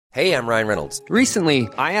Hey, I'm Ryan Reynolds. Recently,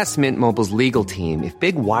 I asked Mint Mobile's legal team if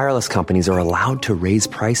big wireless companies are allowed to raise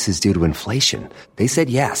prices due to inflation. They said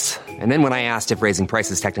yes. And then when I asked if raising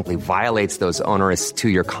prices technically violates those onerous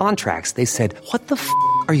two-year contracts, they said, "What the f***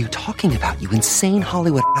 are you talking about, you insane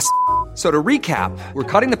Hollywood ass?" So to recap, we're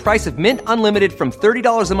cutting the price of Mint Unlimited from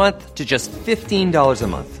 $30 a month to just $15 a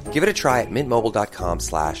month. Give it a try at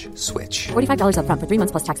mintmobile.com/switch. $45 up front for 3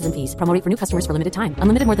 months plus taxes and fees. Promo rate for new customers for limited time.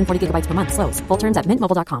 Unlimited more than 40 gigabytes per month. Slows full terms at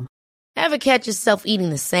mintmobile.com. Ever catch yourself eating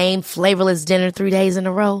the same flavorless dinner 3 days in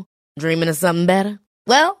a row? Dreaming of something better?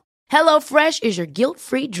 Well, HelloFresh is your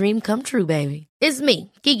guilt-free dream come true, baby. It's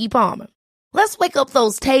me, Keke Palmer. Let's wake up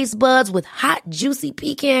those taste buds with hot, juicy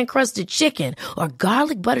pecan-crusted chicken or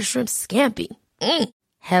garlic butter shrimp scampi.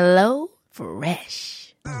 Hello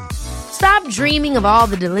Fresh. Stop dreaming of all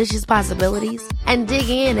the delicious possibilities and dig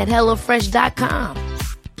in at HelloFresh.com.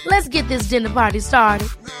 Let's get this dinner party started.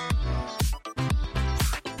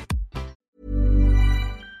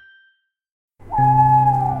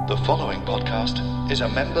 The following podcast is a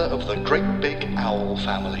member of the Great Big Owl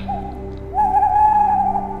family.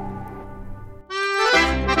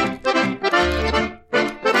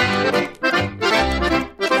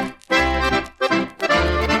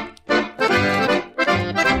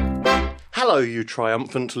 Hello, you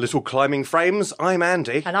triumphant little climbing frames. I'm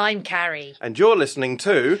Andy. And I'm Carrie. And you're listening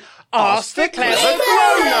to Ask the Clever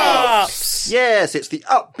Grown-Ups! Yes, it's the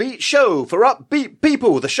upbeat show for upbeat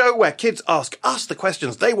people. The show where kids ask us the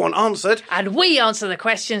questions they want answered. And we answer the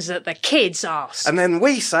questions that the kids ask. And then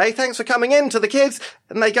we say, thanks for coming in to the kids,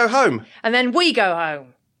 and they go home. And then we go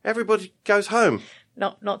home. Everybody goes home.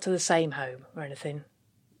 Not to the same home or anything.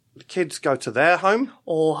 The kids go to their home.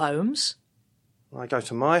 Or homes. I go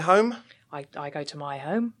to my home. I go to my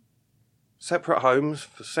home. Separate homes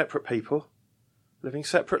for separate people, living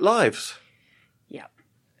separate lives. Yep.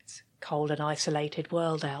 It's a cold and isolated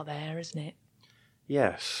world out there, isn't it?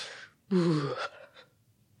 Yes.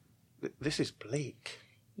 This is bleak.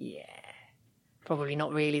 Yeah. Probably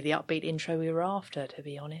not really the upbeat intro we were after, to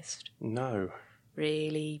be honest. No.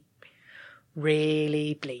 Really,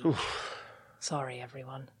 really bleak. Sorry,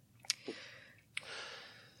 everyone.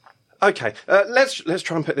 Okay, let's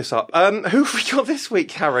try and pick this up. Who have we got this week,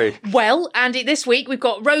 Harry? Well, Andy, this week we've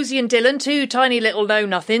got Rosie and Dylan, two tiny little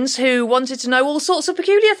know-nothings who wanted to know all sorts of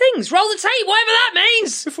peculiar things. Roll the tape, whatever that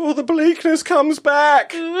means! Before the bleakness comes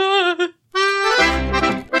back!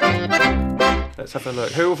 Let's have a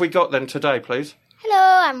look. Who have we got then today, please?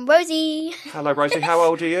 Hello, I'm Rosie. Hello, Rosie. How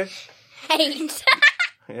old are you? 8.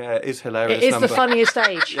 Yeah, it is hilarious. It is number. the funniest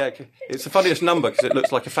age. Yeah, it's the funniest number because it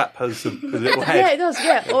looks like a fat person with a little head. Yeah, it does,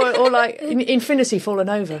 yeah. Or like Infinity falling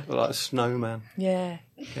over. Or like a snowman. Yeah.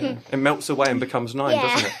 It melts away and becomes 9,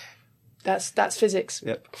 doesn't it? That's physics.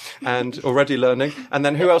 Yep. And already learning. And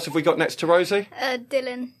then who else have we got next to Rosie?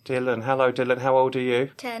 Dylan. Dylan. Hello, Dylan. How old are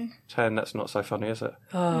you? 10. 10. That's not so funny, is it?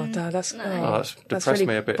 Oh, no, that's Depressed really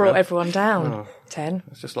me a bit. Brought now. everyone down. Oh. 10.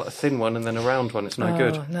 It's just like a thin one and then a round one. It's no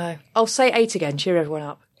good. Oh, no. I'll say 8 again. Cheer everyone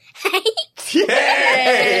up. 8.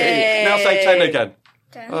 Yay! Now say 10 again.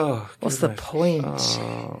 10. Oh, what's the goodness. point?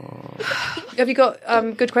 Oh. Have you got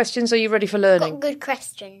good questions? Are you ready for learning? Got good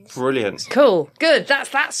questions. Brilliant. Cool. Good.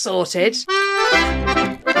 That's sorted.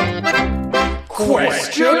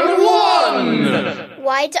 Question 1!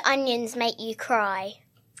 Why do onions make you cry?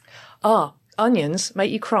 Onions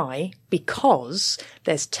make you cry because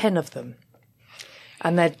there's 10 of them.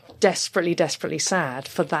 And they're desperately, desperately sad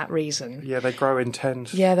for that reason. Yeah, they grow in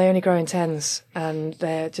tens. Yeah, they only grow in 10s. And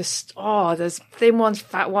they're just, there's thin ones,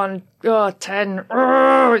 fat one, 10.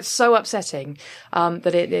 It's so upsetting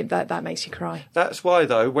that makes you cry. That's why,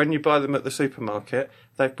 though, when you buy them at the supermarket,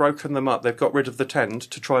 they've broken them up. They've got rid of the 10s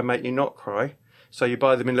to try and make you not cry. So you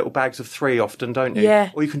buy them in little bags of 3 often, don't you? Yeah.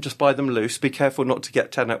 Or you can just buy them loose. Be careful not to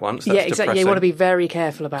get 10 at once. That's yeah, exactly. depressing. You want to be very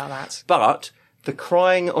careful about that. But the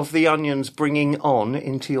crying of the onions bringing on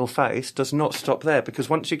into your face does not stop there, because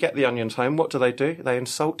once you get the onions home, what do? They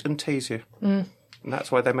insult and tease you. And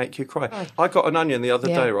that's why they make you cry. I got an onion the other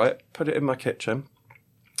day, right? Put it in my kitchen.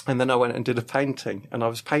 And then I went and did a painting. And I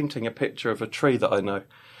was painting a picture of a tree that I know.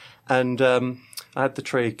 And I had the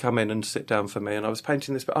tree come in and sit down for me, and I was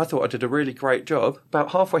painting this, but I thought I did a really great job.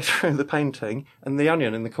 About halfway through the painting, and the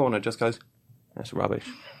onion in the corner just goes, "That's rubbish."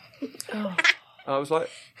 I was like,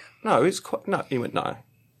 "No, it's quite..." No, he went, "No,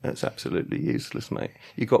 that's absolutely useless, mate.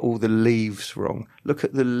 You got all the leaves wrong. Look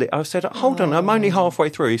at the..." I said, "Hold on, I'm only halfway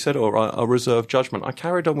through." He said, "All right, I'll reserve judgment." I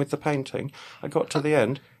carried on with the painting. I got to the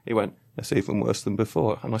end. He went, "That's even worse than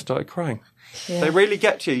before." And I started crying. Yeah. They really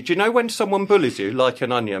get to you. Do you know when someone bullies you like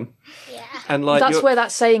an onion? Yeah. And like that's where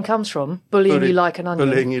that saying comes from. Bullying you like an onion.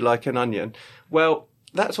 Bullying you like an onion. Well,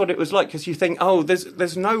 that's what it was like, because you think, oh,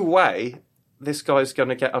 there's no way this guy's going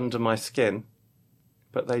to get under my skin.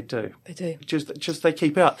 But they do. They do. Just they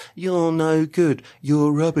keep it up. You're no good.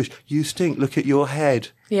 You're rubbish. You stink. Look at your head.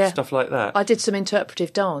 Yeah. Stuff like that. I did some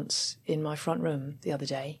interpretive dance in my front room the other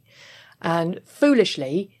day. And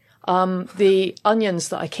foolishly, the onions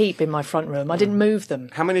that I keep in my front room, I didn't move them.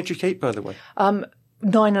 How many did you keep, by the way?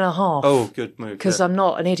 9.5. Oh, good move. Because I'm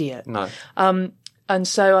not an idiot. No. And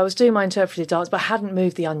so I was doing my interpretive dance, but I hadn't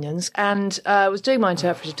moved the onions. And I was doing my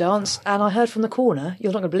interpretive dance, and I heard from the corner,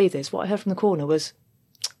 you're not going to believe this, what I heard from the corner was...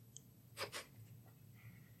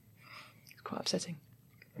 It's quite upsetting.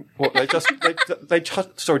 What,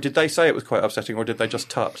 sorry, did they say it was quite upsetting, or did they just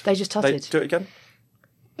tut? They just tutted. Do it again?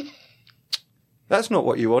 That's not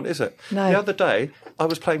what you want, is it? No. The other day, I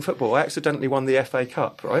was playing football. I accidentally won the FA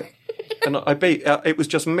Cup, right? And I beat... it was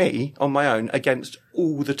just me, on my own, against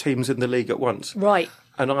all the teams in the league at once. Right.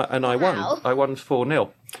 And I won. I won 4-0.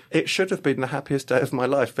 It should have been the happiest day of my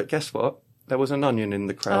life, but guess what? There was an onion in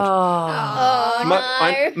the crowd.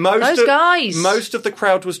 Those guys. Most of the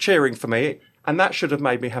crowd was cheering for me, and that should have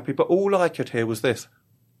made me happy, but all I could hear was this.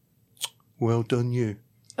 Well done, you.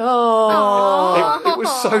 Oh. It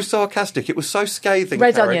was so sarcastic. It was so scathing.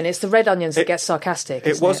 Red Carrie. onion. It's the red onions that get sarcastic.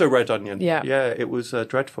 It was a red onion. Yeah. Yeah, it was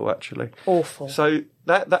dreadful, actually. Awful. So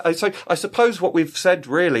so I suppose what we've said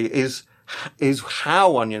really is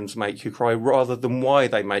how onions make you cry rather than why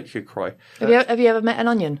they make you cry. Have you ever met an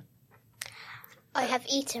onion? I have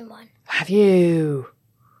eaten one. Have you?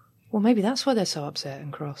 Well, maybe that's why they're so upset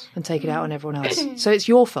and cross and take it out on everyone else. So it's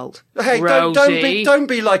your fault. Hey, Rosie. don't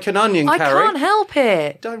be like an onion, I Carrie. can't help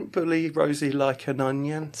it. Don't bully Rosie like an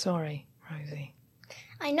onion. Sorry, Rosie.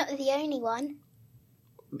 I'm not the only one.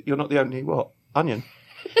 You're not the only what? Onion?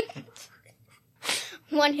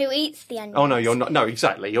 One who eats the onion. Oh, no, you're not. No,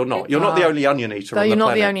 exactly, you're not. You're not the only onion eater No, on the you're not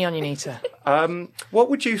planet. the only onion eater. What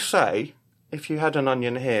would you say if you had an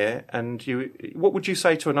onion here and what would you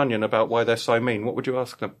say to an onion about why they're so mean? What would you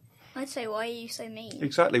ask them? I'd say, why are you so mean?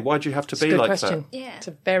 Exactly. Why do you have to It's a be good like question. that? Yeah. It's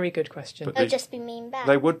a very good question. But They'll just be mean back.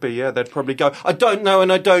 They would be, yeah. They'd probably go, I don't know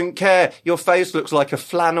and I don't care. Your face looks like a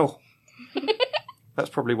flannel. That's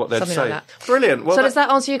probably what they'd Something say. like that. Brilliant. Well, So does that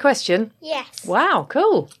answer your question? Yes. Wow,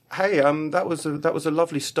 cool. Hey, that was a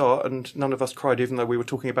lovely start, and none of us cried, even though we were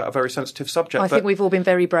talking about a very sensitive subject. I think we've all been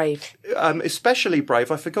very brave. Especially brave.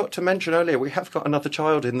 I forgot to mention earlier, we have got another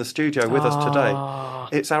child in the studio with us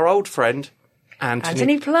today. It's our old friend,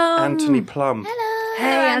 Anthony Plum. Anthony Plum. Hello.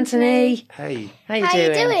 Hey, Anthony. Hey. How you How doing?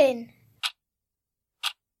 you doing?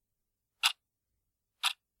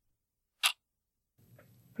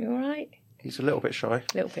 You all right? He's a little bit shy.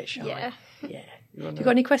 A little bit shy. Yeah. Yeah. You got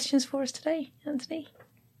any questions for us today, Anthony?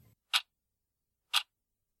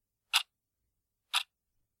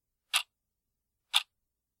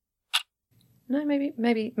 No, maybe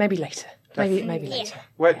later. Maybe later.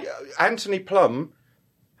 Well, Anthony Plum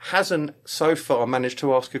hasn't so far managed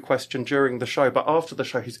to ask a question during the show, but after the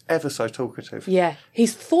show, he's ever so talkative. Yeah,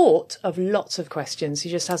 he's thought of lots of questions. He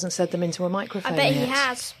just hasn't said them into a microphone. I bet yet. he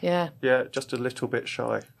has. Yeah, Yeah, just a little bit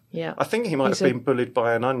shy. yeah. I think he might He's have been bullied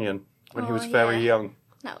by an onion when he was very young.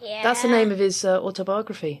 No. Yeah. That's the name of his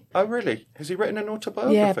autobiography. Oh, really? Has he written an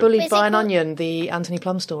autobiography? Yeah, Bullied Is by it an called- Onion, the Anthony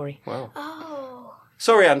Plum story. Wow. Oh.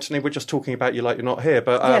 Sorry, Anthony, we're just talking about you like you're not here.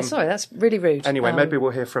 But Yeah, sorry, that's really rude. anyway, maybe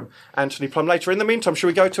we'll hear from Anthony Plum later. In the meantime, shall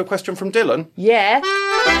we go to a question from Dylan? Yeah.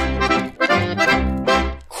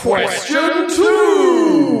 Question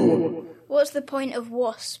 2! What's the point of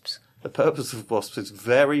wasps? The purpose of wasps is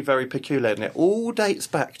very, very peculiar, and it all dates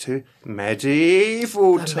back to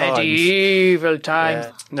medieval times. Medieval times.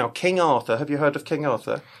 Yeah. Now, King Arthur, have you heard of King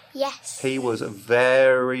Arthur? Yes. He was a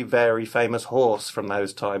very, very famous horse from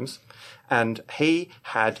those times. And he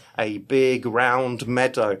had a big round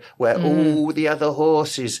meadow where all the other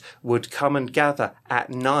horses would come and gather at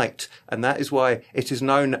night. And that is why it is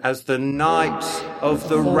known as the Night of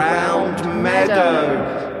the Round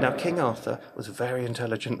Meadow. Now, King Arthur was a very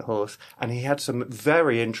intelligent horse, and he had some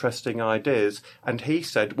very interesting ideas. And he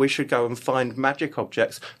said we should go and find magic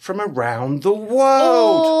objects from around the world.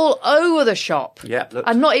 All over the shop. Yeah, look.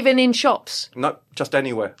 And not even in shops. No, just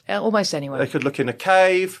anywhere. Almost anywhere. They could look in a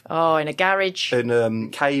cave, Oh, in a garage. in a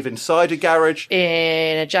cave inside a garage,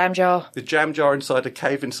 In a jam jar. the jam jar inside a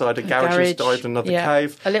cave, inside a garage, inside another yeah.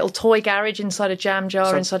 cave. A little toy garage inside a jam jar,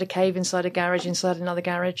 So- inside a cave, inside a garage, inside another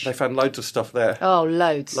garage. They found loads of stuff there. Oh,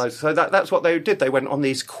 loads. Loads. So that's what they did. They went on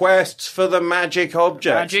these quests for the magic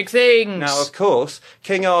objects. Magic things. Now, of course,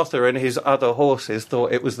 King Arthur and his other horses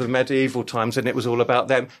thought it was the medieval times and it was all about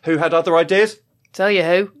them. Who had other ideas? Tell you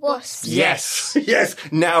who. Wasps. Yes, yes.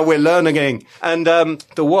 Now we're learning. And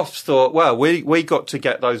the wasps thought, well, we got to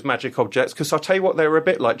get those magic objects, because I'll tell you what they were a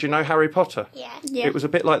bit like. Do you know Harry Potter? Yeah. It was a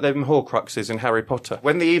bit like them Horcruxes in Harry Potter.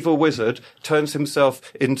 When the evil wizard turns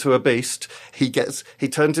himself into a beast, he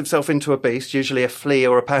turns himself into a beast, usually a flea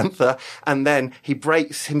or a panther, and then he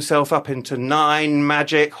breaks himself up into 9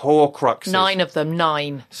 magic Horcruxes. 9 of them,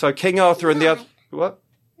 9. So King Arthur and the other... What?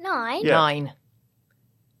 9? Yeah. 9.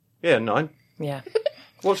 Yeah, 9. Yeah.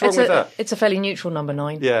 What's wrong with that? It's a fairly neutral number,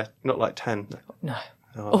 9. Yeah, not like 10. No.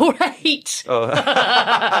 Or 8. Oh,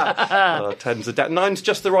 10's a 9's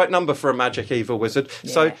just the right number for a magic evil wizard.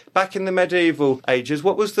 Yeah. So, back in the medieval ages,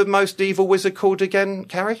 what was the most evil wizard called again,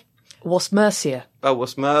 Carrie? Wasp Mercia. Oh,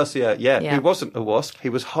 Wasp Mercia. Yeah, Yeah. he wasn't a wasp. He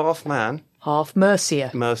was half man. Half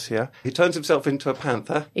Mercia. Mercia. He turns himself into a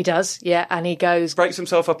panther, He does, yeah, and he goes breaks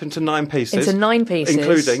himself up into 9 pieces. into 9 pieces.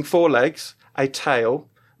 Including 4 legs, a tail,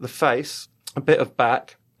 the face, a bit of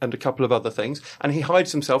back, and a couple of other things. And he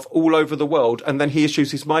hides himself all over the world, and then he issues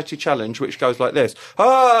his mighty challenge, which goes like this.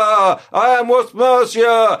 Ah, I am Wasp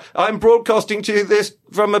Mercia. I'm broadcasting to you this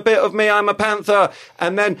from a bit of me. I'm a panther.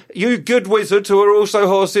 And then you good wizards who are also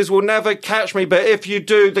horses will never catch me, but if you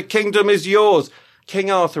do, the kingdom is yours. King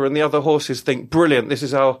Arthur and the other horses think, brilliant, this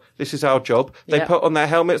is our job. They Yeah. put on their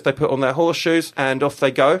helmets, they put on their horseshoes, and off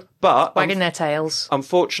they go. But wagging their tails.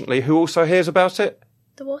 unfortunately, who also hears about it?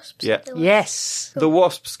 The wasps. Yeah. The wasps. Yes. The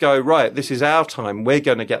wasps go, right, this is our time. We're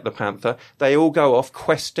going to get the panther. They all go off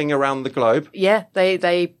questing around the globe. Yeah,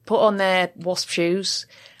 they put on their wasp shoes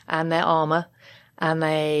and their armour and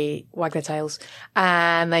they wag their tails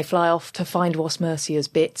and they fly off to find Wasp Mercia's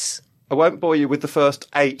bits. I won't bore you with the first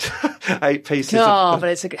 8 pieces. Oh, but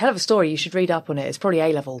it's a hell of a story. You should read up on it. It's probably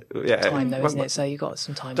A-level Yeah. time, though, isn't it? So you've got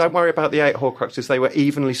some time. Don't worry about the 8 Horcruxes. They were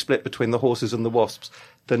evenly split between the horses and the wasps.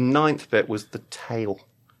 The 9th bit was the tail.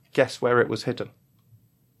 Guess where it was hidden?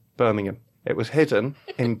 Birmingham. It was hidden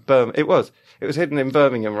in Birmingham. It was hidden in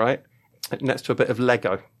Birmingham, right? Next to a bit of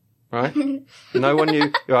Lego, right? No one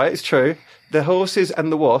knew, right? It's true. The horses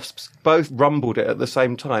and the wasps both rumbled it at the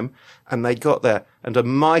same time, and they got there, and a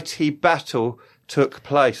mighty battle took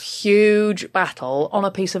place. Huge battle on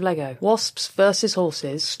a piece of Lego. Wasps versus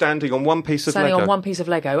horses. Standing on one piece of Standing Lego. on one piece of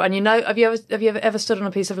Lego. And you know, have you ever stood on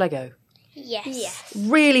a piece of Lego? Yes.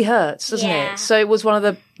 Really hurts, doesn't Yeah. it? So it was one of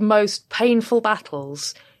the most painful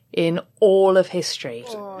battles in all of history.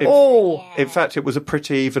 In fact, it was a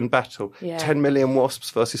pretty even battle. Yeah. 10 million wasps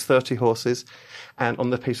versus 30 horses, and on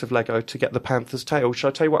the piece of Lego to get the panther's tail. Shall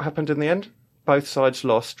I tell you what happened in the end? Both sides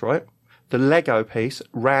lost, right? The Lego piece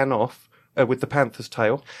ran off with the panther's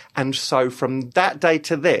tail, and so from that day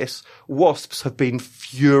to this, wasps have been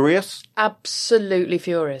furious. Absolutely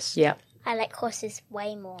furious. Yeah. I like horses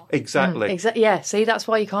way more. Exactly. Yeah, see, that's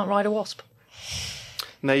why you can't ride a wasp.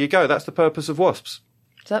 And there you go. That's the purpose of wasps.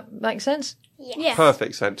 Does that make sense? Yeah.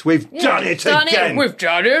 Perfect sense. We've done it again. We've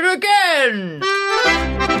done it again!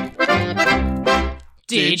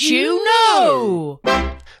 Did you know?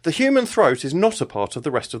 The human throat is not a part of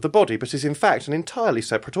the rest of the body, but is in fact an entirely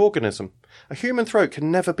separate organism. A human throat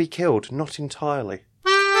can never be killed, not entirely.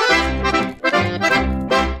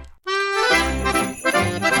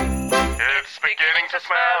 It's beginning to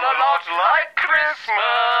smell a lot like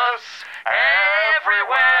Christmas.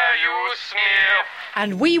 Everywhere you sniff.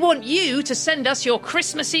 And we want you to send us your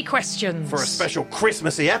Christmassy questions. For a special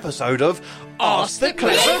Christmassy episode of Ask the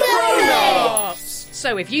Clever Grown-Ups!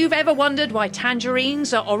 So if you've ever wondered why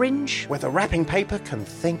tangerines are orange, Whether wrapping paper can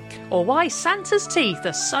think, or why Santa's teeth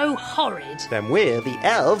are so horrid, then we're the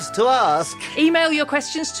elves to ask. email your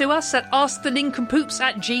questions to us at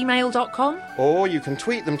askthenincompoop@gmail.com. Or you can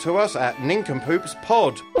tweet them to us at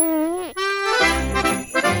Nincompoops_pod.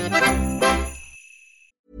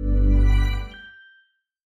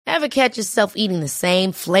 Ever catch yourself eating the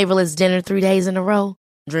same flavorless dinner 3 days in a row?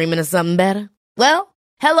 Dreaming of something better? Well,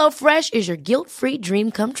 HelloFresh is your guilt-free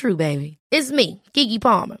dream come true, baby. It's me, Keke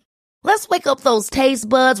Palmer. Let's wake up those taste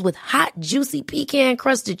buds with hot, juicy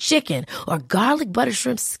pecan-crusted chicken or garlic butter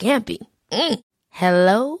shrimp scampi.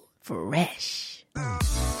 Hello Fresh.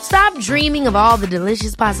 Stop dreaming of all the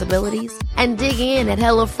delicious possibilities and dig in at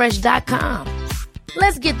HelloFresh.com.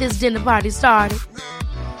 Let's get this dinner party started.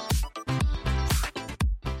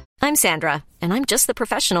 I'm Sandra, and I'm just the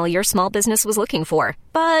professional your small business was looking for.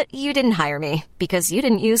 But you didn't hire me because you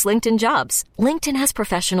didn't use LinkedIn Jobs. LinkedIn has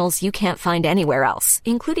professionals you can't find anywhere else,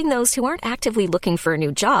 including those who aren't actively looking for a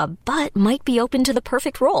new job, but might be open to the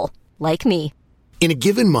perfect role, like me. In a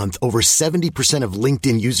given month, over 70% of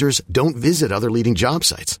LinkedIn users don't visit other leading job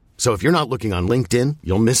sites. So if you're not looking on LinkedIn,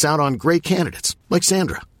 you'll miss out on great candidates like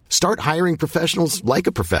Sandra. Start hiring professionals like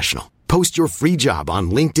a professional. Post your free job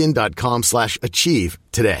on linkedin.com/achieve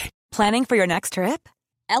today. Planning for your next trip?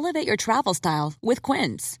 Elevate your travel style with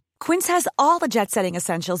Quince. Quince has all the jet-setting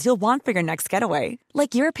essentials you'll want for your next getaway,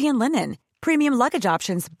 like European linen, premium luggage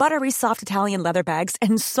options, buttery soft Italian leather bags,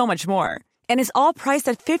 and so much more. And is all priced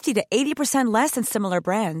at 50 to 80% less than similar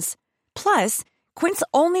brands. Plus, Quince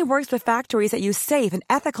only works with factories that use safe and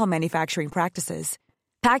ethical manufacturing practices.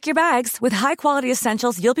 Pack your bags with high-quality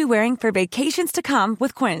essentials you'll be wearing for vacations to come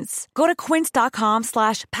with Quince. Go to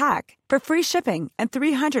quince.com/pack for free shipping and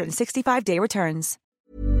 365-day returns.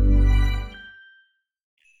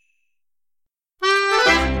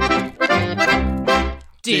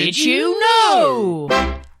 Did you know?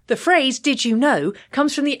 The phrase "did you know"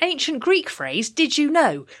 comes from the ancient Greek phrase "did you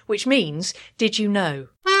know," which means "did you know?"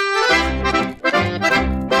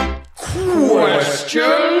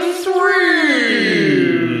 Question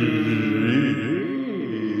 3.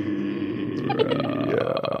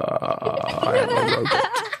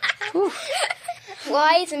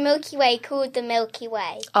 Why is the Milky Way called the Milky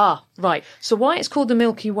Way? Ah, right. So why it's called the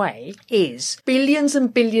Milky Way is billions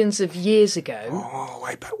and billions of years ago. Oh,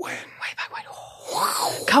 way back when.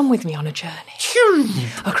 Come with me on a journey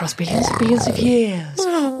across billions and billions of years.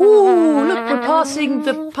 Oh, look, we're passing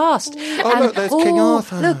the past. Oh, look, there's King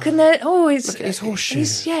Arthur. Look, and there. Oh, Look at his horseshoe.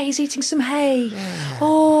 He's eating some hay. Yeah.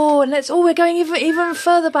 Oh, and we're going even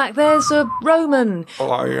further back. There's a Roman.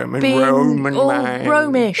 I am in being Roman all man.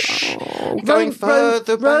 Romish. Going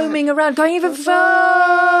further back. Roaming around, going even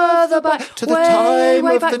further back. To the time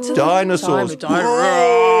way of back the to dinosaurs.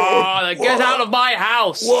 Get out of my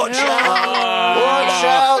house. Watch out. Watch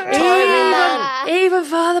out, tiny man. Even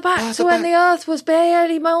further back to when the Earth was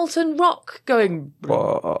barely molten rock, going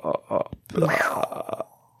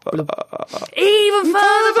even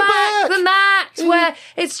further back than that, where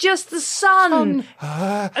it's just the sun,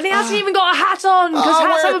 and he hasn't even got a hat on because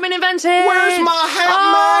hats haven't been invented. Where's my hat,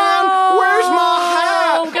 man? Where's my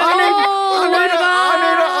hat?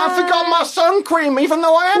 I forgot my sun cream, even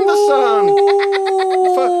though I am the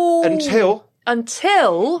sun.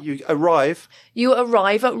 Until you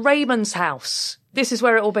arrive at Raymond's house. This is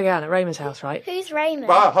where it all began, at Raymond's house, right? Who's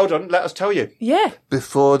Raymond? Hold on, let us tell you. Yeah.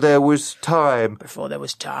 Before there was time. Before there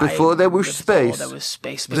was time. Before there was space. Before there was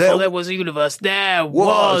space. Before there was a universe. There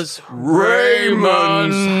was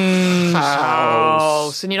Raymond's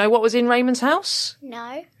house. And you know what was in Raymond's house?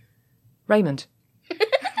 No. Raymond.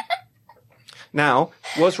 Now,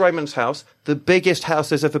 was Raymond's house the biggest house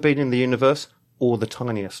there's ever been in the universe or the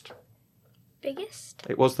tiniest? Biggest?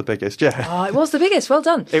 It was the biggest, yeah. Oh, it was the biggest. Well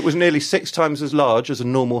done. It was nearly 6 times as large as a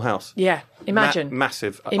normal house. Yeah, imagine.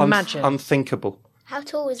 Massive. Imagine. Unthinkable. How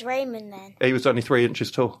tall was Raymond then? He was only 3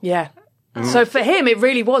 inches tall. Yeah. So for him, it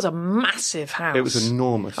really was a massive house. It was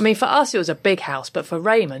enormous. I mean, for us, it was a big house, but for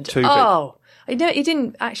Raymond, Too big. he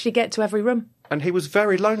didn't actually get to every room. And he was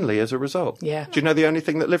very lonely as a result. Yeah. Do you know the only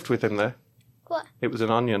thing that lived with him there? What? It was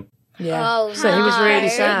an onion. Yeah. Oh, so he was really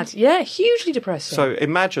sad. Yeah, hugely depressing. So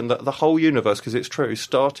imagine that the whole universe, because it's true,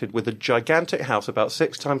 started with a gigantic house about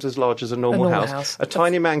 6 times as large as a normal house, a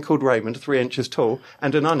tiny man called Raymond, 3 inches tall,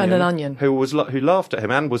 and an onion, who laughed at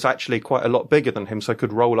him and was actually quite a lot bigger than him, so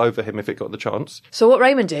could roll over him if it got the chance. So what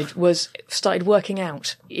Raymond did was started working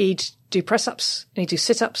out. He'd do press-ups, and he'd do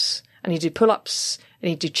sit-ups, and he'd do pull-ups, and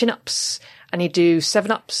he'd do chin-ups, and he'd do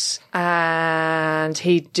 7-ups, and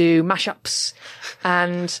he'd do mash-ups,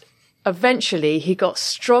 and eventually he got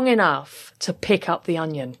strong enough to pick up the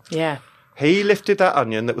onion. Yeah. He lifted that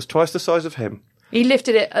onion that was twice the size of him. He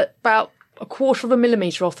lifted it at about 1/4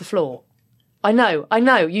 millimetre off the floor. I know.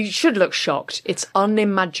 You should look shocked. It's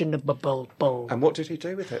unimaginable. And what did he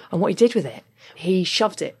do with it? And what he did with it, he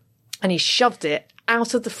shoved it. And he shoved it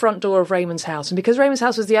out of the front door of Raymond's house. And because Raymond's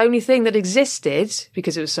house was the only thing that existed,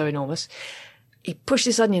 because it was so enormous, he pushed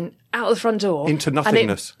this onion out of the front door. Into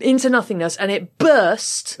nothingness. And it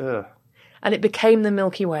burst. Ugh. And it became the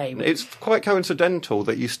Milky Way. It's quite coincidental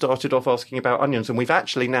that you started off asking about onions, and we've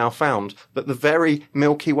actually now found that the very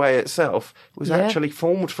Milky Way itself was actually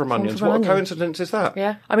formed from onions. What a coincidence is that?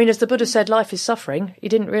 Yeah. I mean, as the Buddha said, life is suffering. He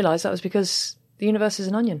didn't realise that was because the universe is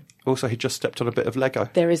an onion. Also, he just stepped on a bit of Lego.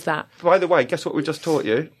 There is that. By the way, guess what we just taught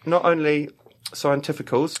you? Not only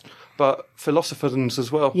scientificals, but philosophers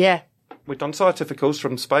as well. Yeah. we've done scientificals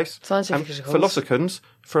from space. Scientificals. And philosophians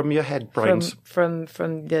from your head brains. From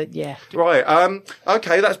the, yeah. Right,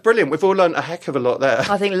 okay, that's brilliant. We've all learnt a heck of a lot there.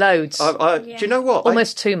 I think loads. Do you know what?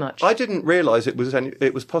 Almost too much. I didn't realise it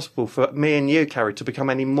was possible for me and you, Carrie, to become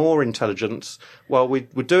any more intelligent while we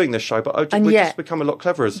were doing this show, but we've just become a lot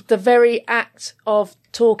cleverer. The very act of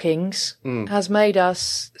talkings has made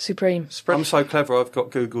us supreme. I'm so clever, I've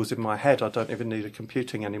got Googles in my head. I don't even need a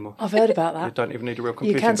computing anymore. I've heard about that. You don't even need a real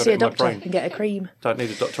computer. You can see a doctor and get a cream. Don't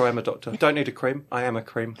need a doctor, I am a doctor. Don't need a cream, I am a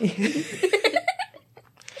cream.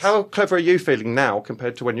 How clever are you feeling now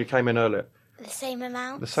compared to when you came in earlier? The same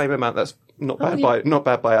amount. The same amount. That's not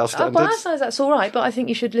bad by our standards. By our standards, that's all right, but I think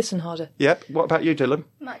you should listen harder. Yep. What about you, Dylan?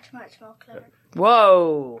 Much more clever.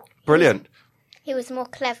 Whoa. Brilliant. He was more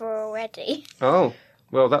clever already. Oh.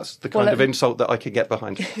 Well, that's the kind of insult that I could get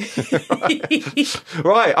behind.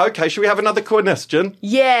 Right, okay, should we have another question?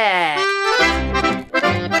 Yeah.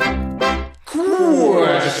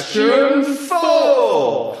 Question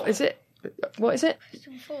 4. Is it? What is it?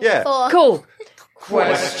 Yeah. 4. Cool.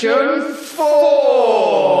 Question 4.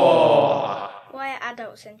 Why are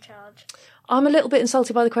adults in charge? I'm a little bit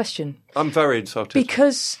insulted by the question. I'm very insulted.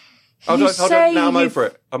 Because Hold on, now I'm over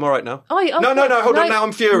it. I'm all right now. No, hold on, now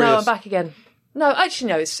I'm furious. No, I'm back again. No,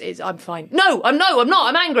 actually, no, I'm fine. No, I'm not.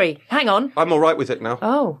 I'm angry. Hang on. I'm all right with it now.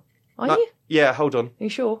 Oh, are you? Yeah, hold on. Are you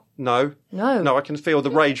sure? No. No. No, I can feel the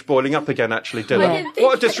rage boiling up again, actually, Dylan.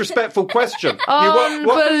 What a disrespectful question.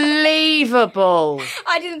 Unbelievable.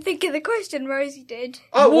 I didn't think of the question, Rosie did.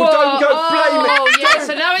 Oh, well, don't go blame it. Oh, yeah,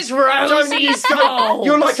 so now it's Rosie's fault.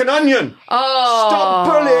 You're like an onion. Oh. Stop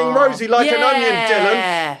bullying Rosie like an onion,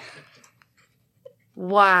 Dylan.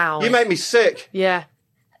 Wow. You make me sick. Yeah.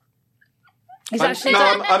 I'm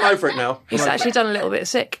over it now. He's actually done a little bit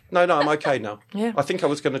sick. No, I'm okay now. Yeah. I think I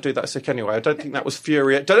was going to do that sick anyway. I don't think that was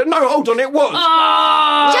fury. No, hold on, it was.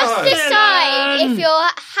 Just decide if you're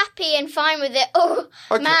happy and fine with it or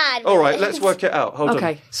mad. All right, let's work it out. Hold on.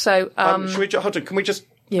 Okay, so should we hold on? Can we just?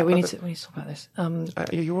 Yeah, we need to talk about this.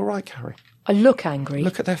 Are you all right, Carrie? I look angry.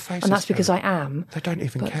 Look at their faces. And that's because I am. They don't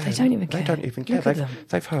even care. They don't even care. They don't even care.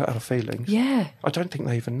 They've hurt our feelings. Yeah. I don't think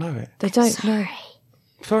they even know it. They don't know.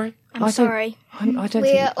 Sorry? I'm sorry. I don't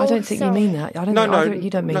think you mean that. You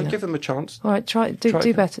don't mean that. No, give them a chance. All right,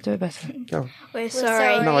 do better. Do it better. Go on. We're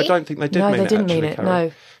sorry. No, I don't think they did mean it. No, they didn't mean it.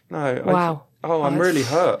 Carrie. No. Wow. I'm really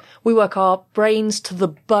hurt. We work our brains to the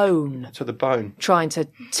bone. To the bone. Trying to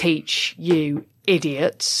teach you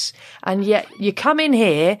idiots. And yet you come in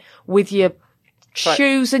here with your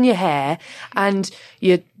shoes and your hair and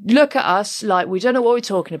you look at us like we don't know what we're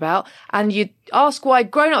talking about and you ask why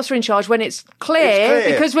grown-ups are in charge when it's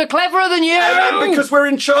clear because we're cleverer than you. And because we're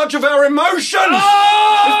in charge of our emotions.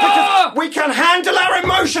 It's because we can handle our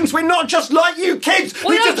emotions. We're not just like you kids.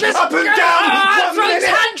 We don't just up and down. throw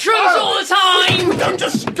tantrums all the time. We don't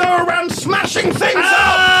just go around smashing things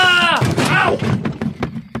up. Ow.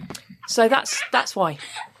 So that's why.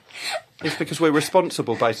 It's because we're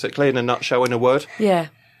responsible, basically, in a nutshell, in a word. Yeah.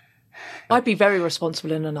 I'd be very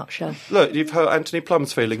responsible in a nutshell. Look, you've hurt Anthony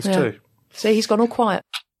Plum's feelings too. See, he's gone all quiet.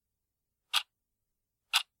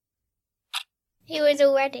 He was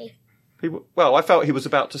already. I felt he was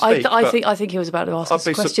about to speak. I think he was about to ask us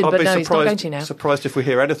a question, but no, he's not going to now. Surprised if we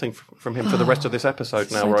hear anything from him for the rest of this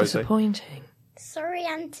episode now, so Rosie. Disappointing. Sorry,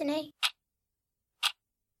 Anthony.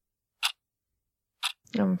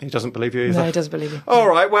 He doesn't believe you either. No, he doesn't believe you. All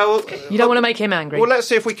right, well... You don't want to make him angry. Well, let's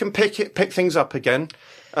see if we can pick things up again.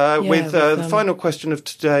 With the final question of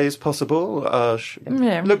today is possible.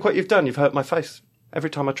 Look what you've done. You've hurt my face. Every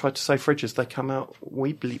time I try to say fridges, they come out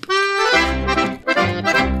wee bleep.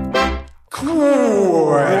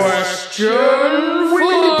 Question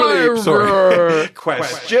wee bleep. Sorry.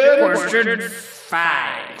 Question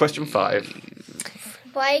 5. Question 5.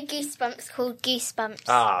 Why are goosebumps called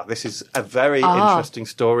goosebumps? This is a very interesting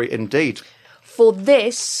story indeed. For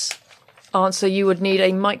this answer, you would need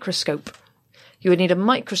a microscope. You would need a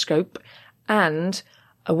microscope and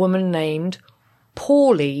a woman named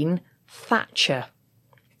Pauline Thatcher.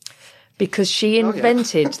 Because she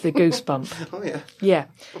invented the goosebump. Oh, yeah. Yeah.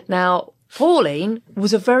 Now, Pauline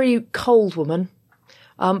was a very cold woman,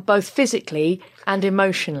 both physically and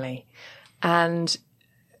emotionally. And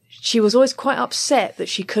she was always quite upset that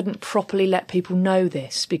she couldn't properly let people know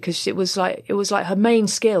this because it was like her main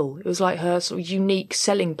skill. It was like her sort of unique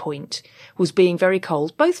selling point was being very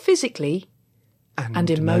cold, both physically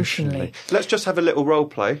and emotionally. Let's just have a little role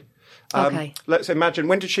play. Okay. Let's imagine,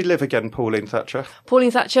 when did she live again, Pauline Thatcher?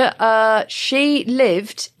 Pauline Thatcher, she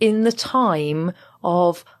lived in the time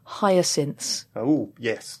of hyacinths. Oh,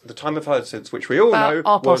 yes. The time of hyacinths, which we all know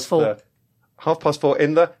was 4:30. the 4:30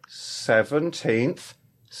 in the 17th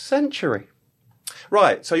century.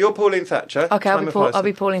 Right, so you're Pauline Thatcher. Okay, I'll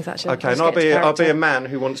be Pauline Thatcher. Okay, and I'll be a man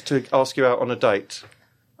who wants to ask you out on a date.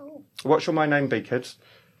 Oh. What shall my name be, kids?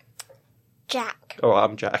 Jack. Oh,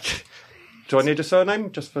 I'm Jack. Do I need a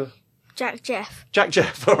surname just for... Jack Jeff. Jack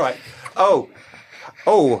Jeff, all right. Oh,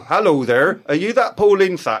 hello there. Are you that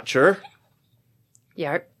Pauline Thatcher?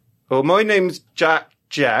 Yeah. Well, my name's Jack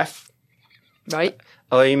Jeff. Right.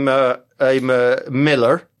 I'm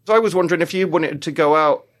Miller. So I was wondering if you wanted to go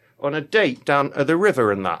out on a date down at the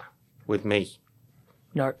river and that with me.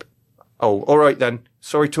 Nope. Oh, all right then.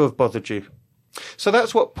 Sorry to have bothered you. So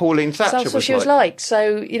that's what Pauline Thatcher was like. That's what she was like.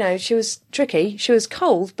 So, she was tricky. She was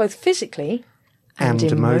cold, both physically and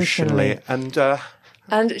emotionally.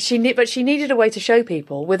 And she needed a way to show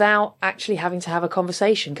people without actually having to have a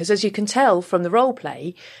conversation. Because as you can tell from the role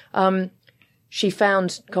play, she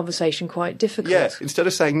found conversation quite difficult. Yeah, instead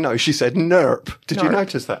of saying no, she said nerp. Did you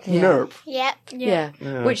notice that? Yeah. Nerp. Yep.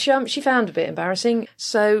 Yeah. Which she found a bit embarrassing.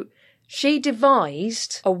 So she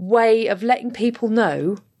devised a way of letting people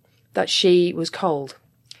know that she was cold,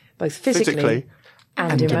 both physically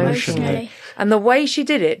and emotionally. And the way she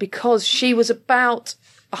did it, because she was about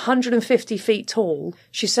 150 feet tall,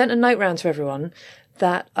 she sent a note round to everyone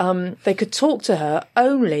that they could talk to her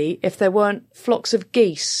only if there weren't flocks of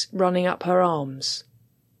geese running up her arms.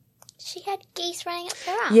 She had geese running up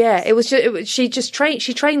her arms? Yeah, she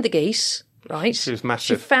trained the geese, right? She was massive.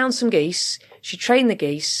 She found some geese, she trained the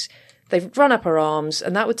geese, they'd run up her arms,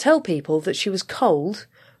 and that would tell people that she was cold,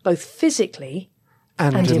 both physically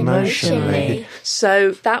and emotionally.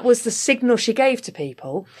 So that was the signal she gave to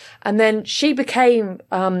people. And then she became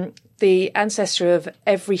the ancestor of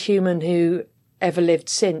every human who ever lived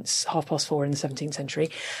since 4:30 in the 17th century.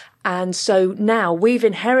 And so now we've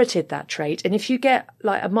inherited that trait. And if you get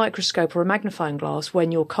like a microscope or a magnifying glass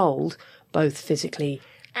when you're cold, both physically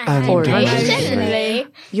and emotionally,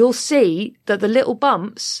 you'll see that the little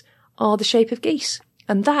bumps are the shape of geese.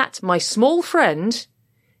 And that, my small friend,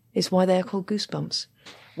 is why they're called goosebumps.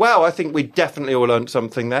 Well, I think we definitely all learned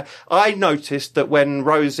something there. I noticed that when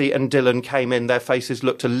Rosie and Dylan came in, their faces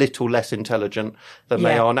looked a little less intelligent than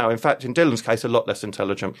they are now. In fact, in Dylan's case, a lot less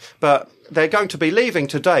intelligent. But they're going to be leaving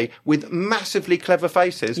today with massively clever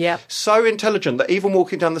faces. Yeah. So intelligent that even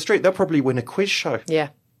walking down the street, they'll probably win a quiz show. Yeah,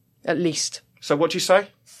 at least. So what do you say?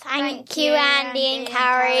 Thank you, Andy and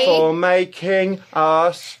Carrie. For making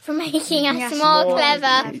us more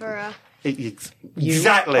clever.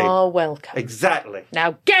 Exactly. You are welcome. Exactly.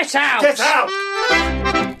 Now get out! Get out!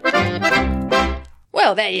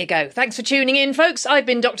 Well, there you go. Thanks for tuning in, folks. I've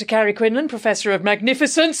been Dr. Carrie Quinlan, Professor of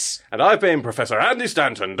Magnificence. And I've been Professor Andy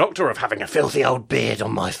Stanton, Doctor of Having a Filthy Old Beard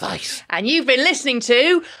on My Face. And you've been listening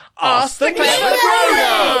to Ask the Clever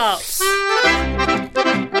Grown-Ups!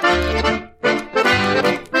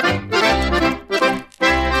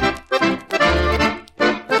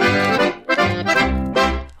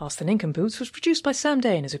 Ask the Nincompoops was produced by Sam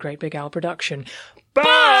Day and is a Great Big Owl production.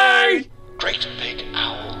 Bye!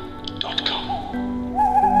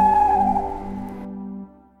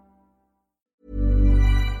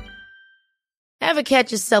 GreatBigOwl.com. Ever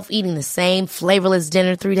catch yourself eating the same flavorless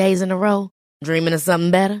dinner 3 days in a row? Dreaming of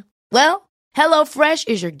something better? Well, HelloFresh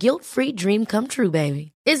is your guilt-free dream come true,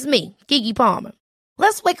 baby. It's me, Keke Palmer.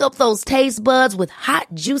 Let's wake up those taste buds with hot,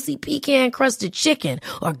 juicy pecan-crusted chicken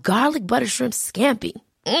or garlic butter shrimp scampi.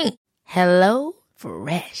 Hello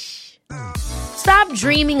Fresh. Stop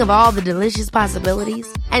dreaming of all the delicious possibilities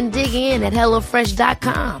and dig in at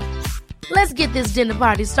HelloFresh.com. Let's get this dinner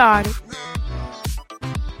party started.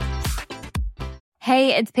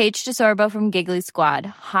 Hey, it's Paige DeSorbo from Giggly Squad.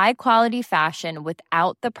 High quality fashion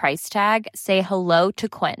without the price tag. Say hello to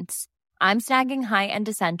Quince. I'm snagging high-end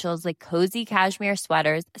essentials like cozy cashmere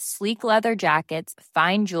sweaters, sleek leather jackets,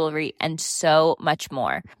 fine jewelry, and so much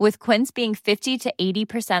more. With Quince being 50 to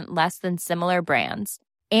 80% less than similar brands.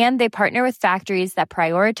 And they partner with factories that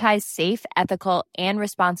prioritize safe, ethical, and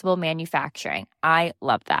responsible manufacturing. I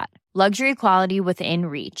love that. Luxury quality within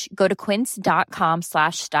reach. Go to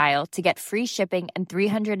quince.com/style to get free shipping and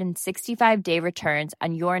 365-day returns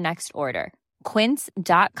on your next order.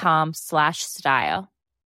 Quince.com/style.